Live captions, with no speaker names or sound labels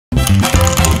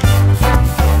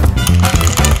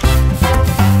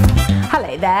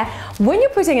there, when you're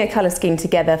putting a colour scheme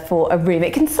together for a room,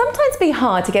 it can sometimes be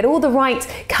hard to get all the right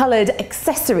coloured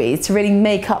accessories to really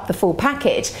make up the full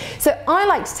package. So I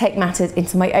like to take matters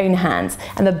into my own hands,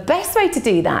 and the best way to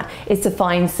do that is to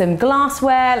find some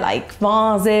glassware like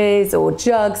vases or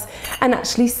jugs and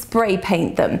actually spray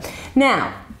paint them.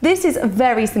 Now, this is a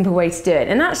very simple way to do it,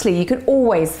 and actually you can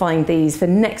always find these for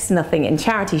next to nothing in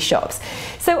charity shops.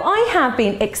 So I have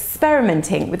been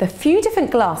experimenting with a few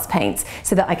different glass paints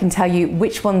so that I can tell you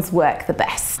which ones work the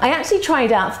best. I actually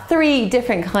tried out 3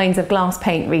 different kinds of glass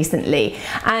paint recently,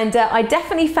 and I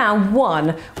definitely found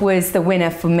one was the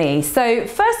winner for me. So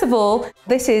first of all,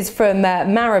 this is from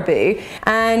Marabou,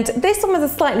 and this one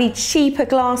was a slightly cheaper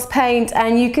glass paint,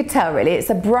 and you could tell really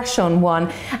it's a brush on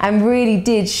one and really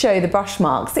did show the brush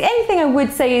marks. The only thing I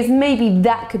would say is maybe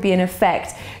that could be an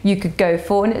effect you could go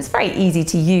for, and it's very easy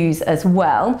to use as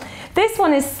well. This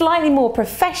one is slightly more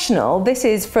professional. This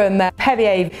is from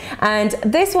Perrier, and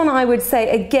this one I would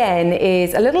say again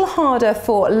is a little harder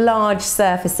for large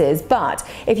surfaces, but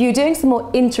if you're doing some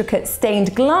more intricate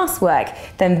stained glass work,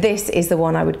 then this is the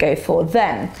one I would go for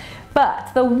then.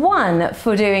 But the one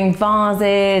for doing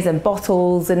vases and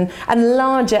bottles and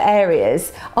larger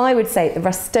areas, I would say the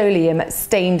Rust-Oleum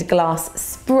stained glass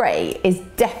spray is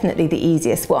definitely the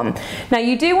easiest one. Now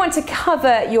you do want to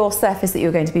cover your surface that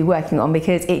you're going to be working on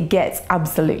because it gets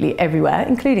absolutely everywhere,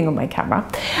 including on my camera.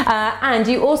 And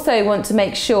you also want to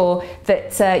make sure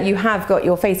that you have got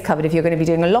your face covered if you're going to be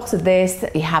doing a lot of this,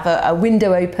 that you have a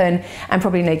window open and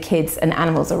probably no kids and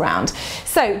animals around.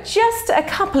 So just a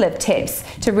couple of tips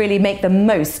to really make the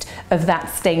most of that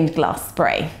stained glass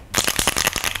spray.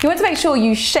 You want to make sure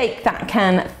you shake that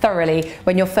can thoroughly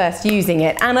when you're first using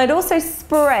it, and I'd also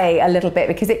spray a little bit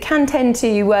because it can tend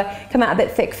to come out a bit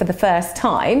thick for the first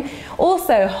time.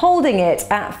 Also, holding it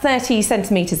at 30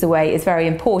 centimeters away is very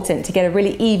important to get a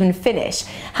really even finish.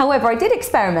 However, I did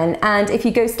experiment, and if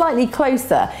you go slightly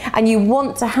closer and you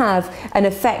want to have an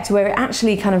effect where it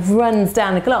actually kind of runs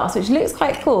down the glass, which looks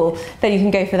quite cool, then you can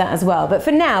go for that as well. But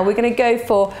for now, we're going to go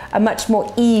for a much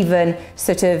more even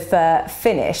sort of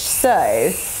finish.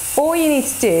 So all you need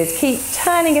to do is keep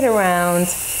turning it around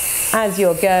as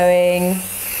you're going,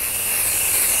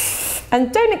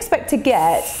 and don't expect to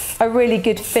get a really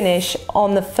good finish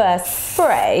on the first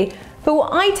spray. But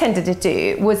what I tended to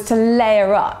do was to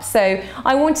layer up. So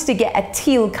I wanted to get a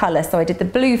teal colour, so I did the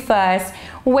blue first,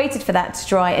 waited for that to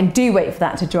dry, and do wait for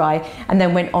that to dry, and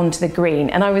then went on to the green.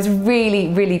 And I was really,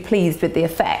 really pleased with the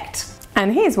effect.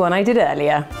 And here's one I did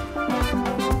earlier.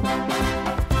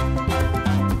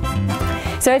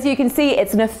 So as you can see,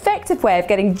 it's an effective way of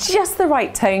getting just the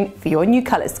right tone for your new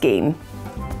colour scheme.